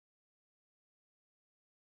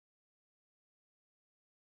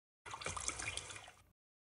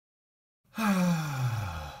Hey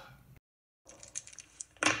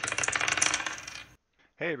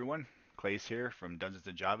everyone, Clay's here from Dungeons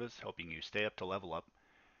and Javas, helping you stay up to level up.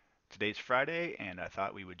 Today's Friday, and I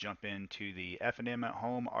thought we would jump into the FNM at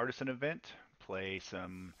Home Artisan event, play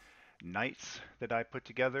some knights that I put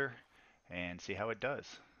together, and see how it does.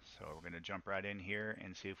 So we're going to jump right in here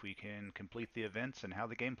and see if we can complete the events and how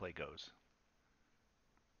the gameplay goes.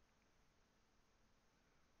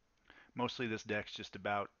 Mostly this deck's just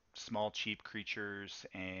about small cheap creatures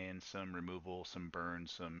and some removal, some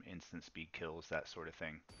burns, some instant speed kills, that sort of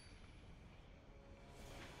thing.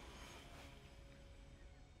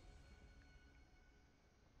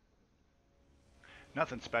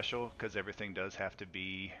 Nothing special because everything does have to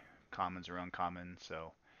be commons or uncommon.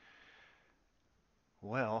 So,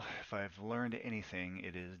 well, if I've learned anything,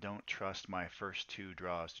 it is don't trust my first two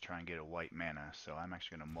draws to try and get a white mana. So I'm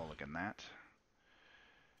actually going to mulligan that.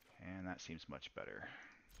 And that seems much better.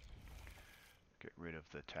 Get rid of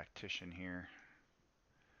the tactician here.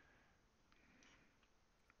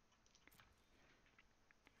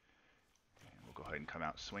 And we'll go ahead and come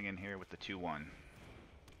out swinging here with the 2-1.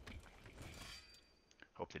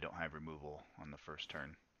 Hope they don't have removal on the first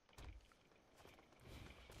turn.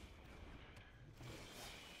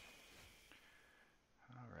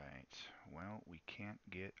 Alright, well, we can't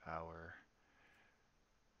get our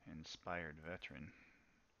inspired veteran.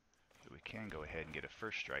 But we can go ahead and get a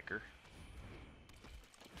first striker.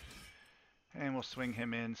 And we'll swing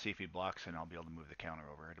him in, see if he blocks, and I'll be able to move the counter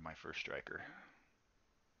over to my first striker.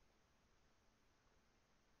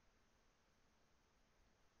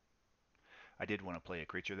 I did want to play a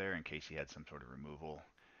creature there in case he had some sort of removal.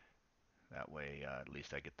 That way, at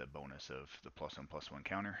least I get the bonus of the +1/+1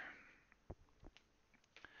 counter,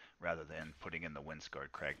 rather than putting in the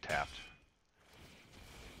Windscarred Crag tapped.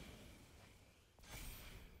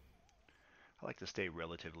 I like to stay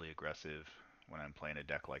relatively aggressive when I'm playing a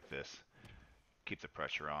deck like this. Keep the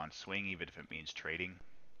pressure on, swing even if it means trading.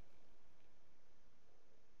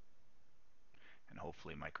 And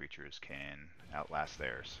hopefully my creatures can outlast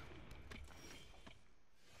theirs.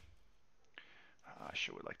 I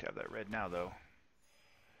sure would like to have that red now, though.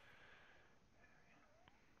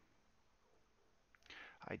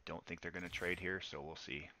 I don't think they're going to trade here, so we'll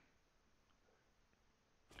see.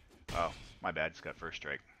 Oh, my bad. It's got first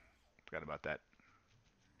strike. Forgot about that.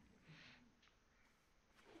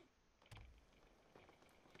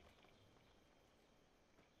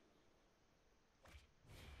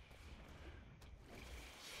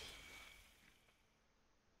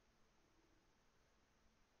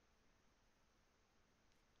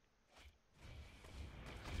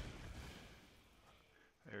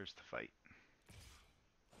 There's the fight.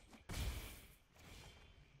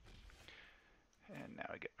 And now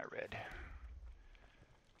I get my red.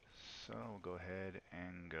 So we'll go ahead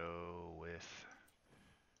and go with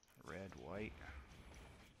red, white.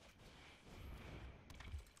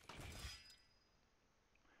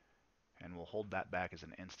 And we'll hold that back as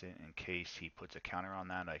an instant in case he puts a counter on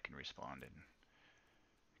that. I can respond and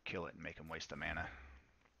kill it and make him waste a mana.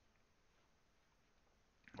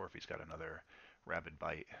 Or if he's got another rabid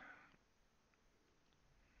bite,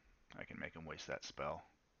 I can make him waste that spell.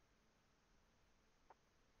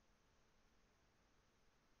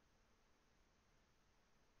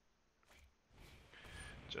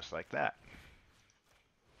 Just like that.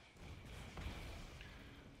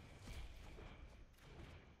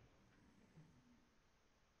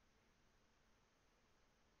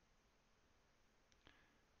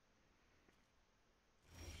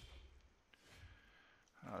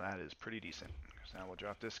 Oh, that is pretty decent. So now we'll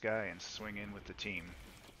drop this guy and swing in with the team.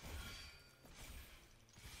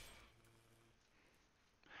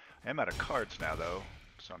 I am out of cards now, though,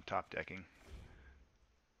 so I'm top decking.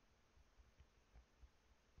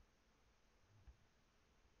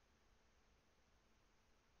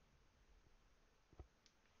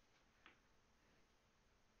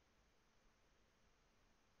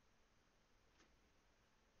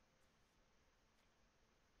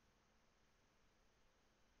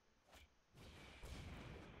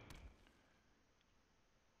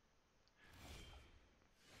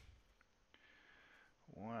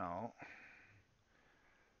 Well,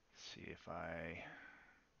 let's see if I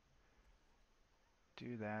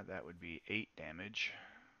do that. That would be 8 damage.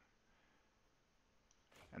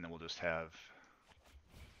 And then we'll just have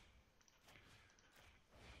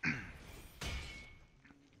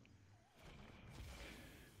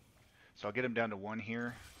so I'll get him down to 1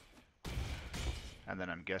 here, and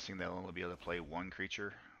then I'm guessing they'll only be able to play 1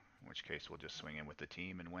 creature, in which case we'll just swing in with the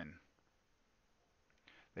team and win.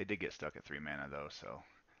 They did get stuck at 3 mana though, so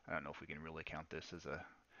I don't know if we can really count this as a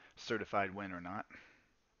certified win or not.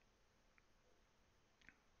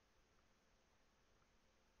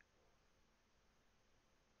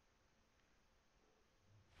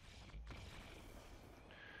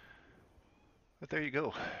 But there you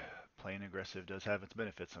go. Playing aggressive does have its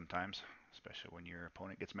benefits sometimes, especially when your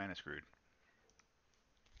opponent gets mana screwed.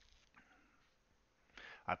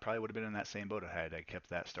 I probably would have been in that same boat had I kept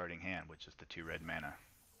that starting hand, which is the 2 red mana.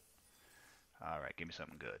 Alright, give me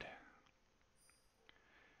something good.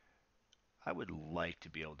 I would like to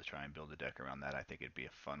be able to try and build a deck around that. I think it'd be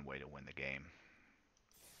a fun way to win the game.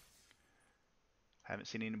 Haven't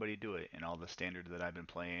seen anybody do it in all the standard that I've been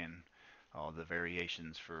playing, all the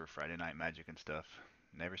variations for Friday Night Magic and stuff.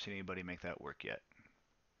 Never seen anybody make that work yet.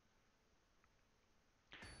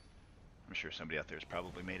 I'm sure somebody out there has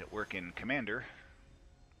probably made it work in Commander.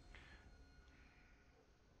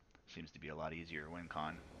 Seems to be a lot easier win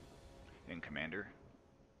con in Commander.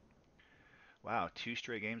 Wow, 2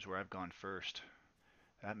 straight games where I've gone first.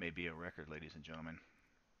 That may be a record, ladies and gentlemen.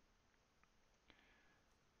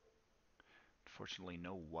 Unfortunately,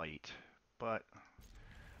 no white, but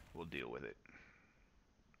we'll deal with it.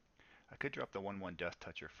 I could drop the 1/1 Death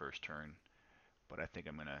Toucher first turn, but I think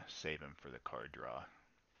I'm going to save him for the card draw.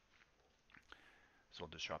 So I'll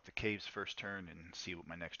just drop the Caves first turn and see what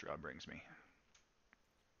my next draw brings me.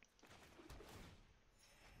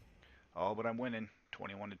 Oh, but I'm winning,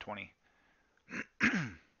 21-20.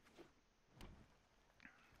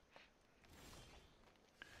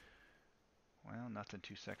 Well, nothing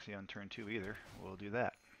too sexy on turn 2 either. We'll do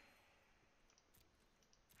that.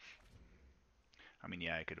 I mean,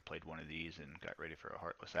 yeah, I could have played one of these and got ready for a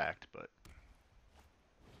Heartless Act, but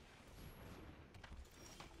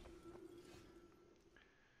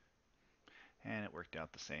and it worked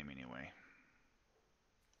out the same anyway.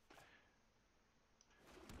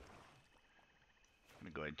 I'm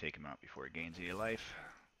going to go ahead and take him out before he gains any life.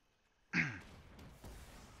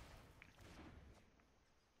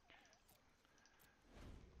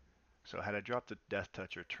 So had I dropped the Death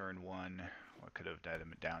Toucher turn 1, I could have died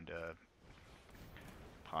him down to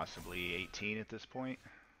possibly 18 at this point.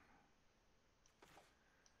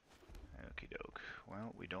 Okie doke.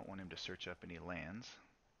 Well, we don't want him to search up any lands.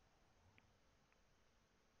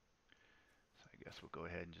 So I guess we'll go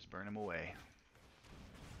ahead and just burn him away.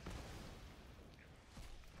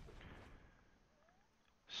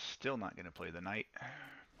 Still not going to play the Knight.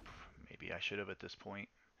 Maybe I should have at this point.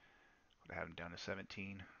 Would have had him down to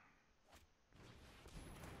 17.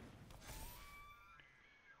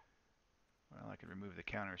 Well, I could remove the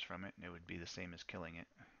counters from it and it would be the same as killing it.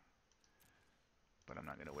 But I'm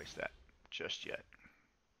not going to waste that just yet.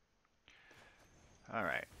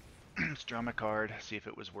 Alright. Let's draw my card, see if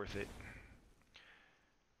it was worth it.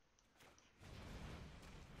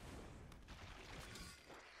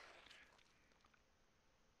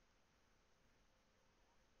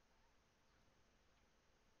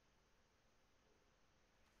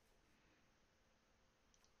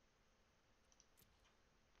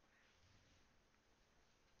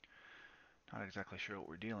 Not exactly sure what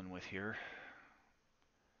we're dealing with here.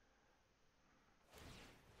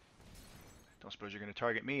 Don't suppose you're going to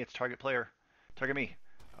target me. It's target player. Target me.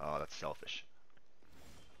 Oh, that's selfish.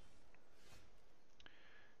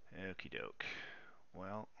 Okie doke.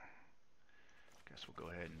 Well, guess we'll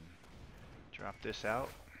go ahead and drop this out.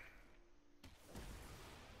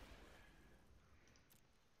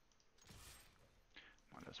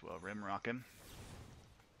 Might as well rim rock him.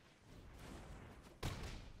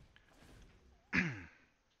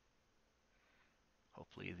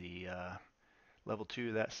 Hopefully the level 2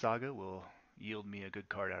 of that saga will yield me a good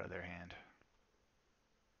card out of their hand.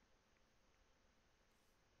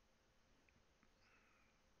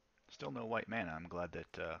 Still no white mana. I'm glad that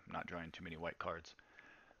I'm not drawing too many white cards.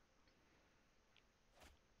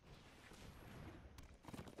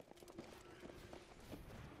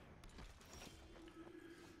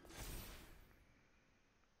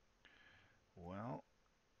 Well,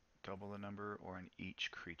 double the number or in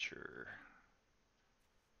each creature.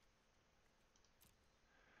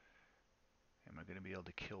 Am I going to be able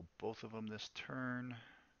to kill both of them this turn?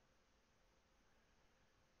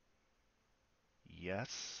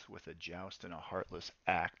 Yes, with a Joust and a Heartless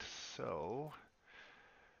Act. So,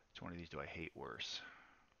 which one of these do I hate worse?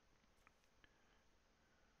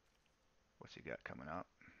 What's he got coming up?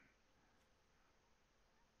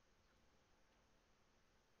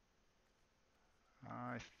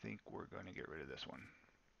 I think we're going to get rid of this one.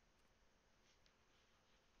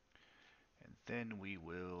 And then we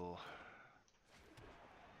will...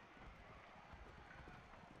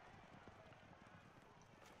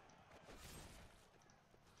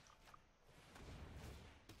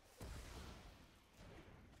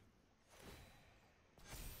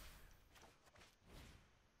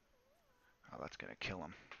 Oh, that's going to kill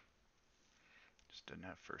him. Just didn't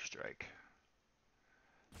have first strike.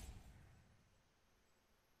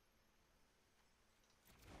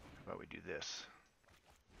 How about we do this?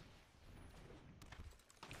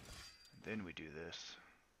 And then we do this.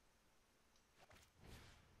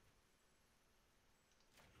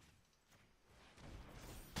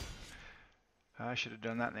 I should have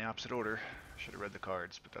done that in the opposite order. Should have read the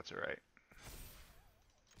cards, but that's alright.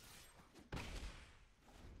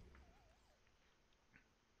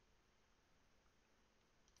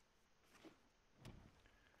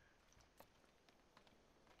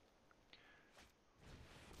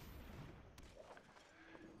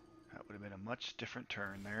 That would have been a much different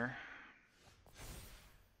turn there.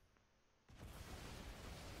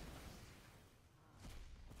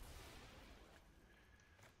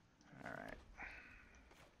 Alright.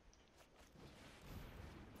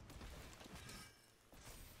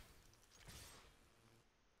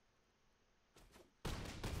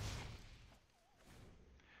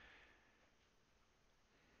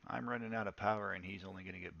 I'm running out of power and he's only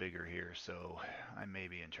going to get bigger here, so I may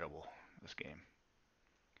be in trouble this game.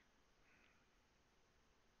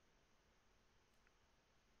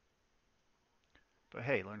 But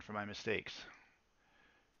hey, learn from my mistakes.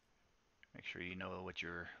 Make sure you know what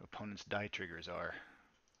your opponent's die triggers are.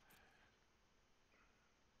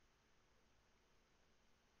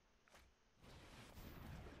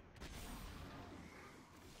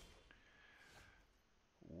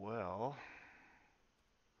 Well,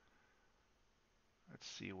 let's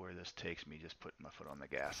see where this takes me, just putting my foot on the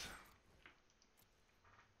gas.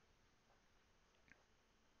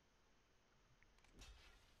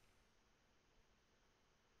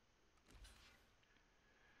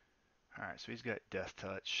 Alright, so he's got Death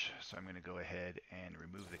Touch, so I'm going to go ahead and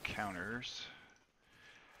remove the counters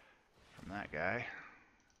from that guy.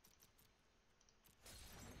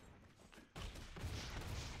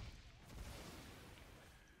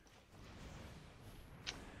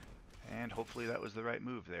 And hopefully that was the right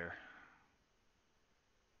move there.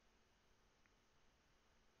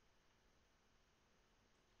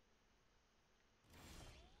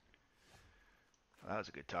 Well, that was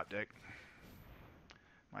a good top deck.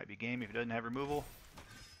 Might be game if it doesn't have removal.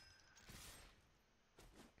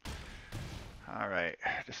 Alright,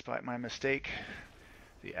 despite my mistake,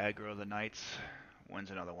 the aggro of the Knights wins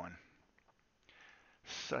another one.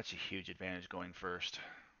 Such a huge advantage going first.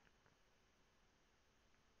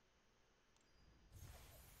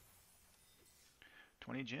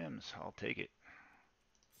 $20 gems, I'll take it.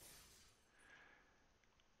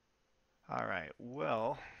 Alright,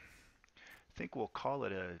 well, I think we'll call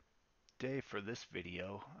it a day for this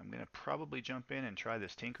video. I'm going to probably jump in and try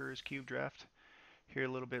this Tinkerer's Cube draft here a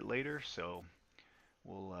little bit later, so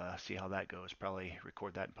we'll see how that goes. Probably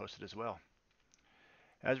record that and post it as well.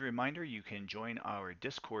 As a reminder, you can join our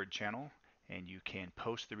Discord channel and you can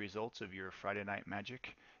post the results of your Friday Night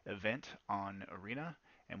Magic event on Arena.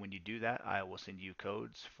 And when you do that, I will send you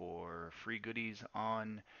codes for free goodies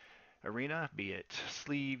on Arena, be it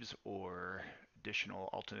sleeves or additional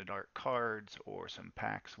alternate art cards or some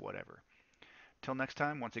packs, whatever. Till next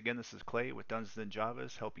time, once again, this is Clay with Dungeons &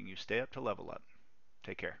 Javas, helping you stay up to level up.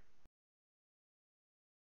 Take care.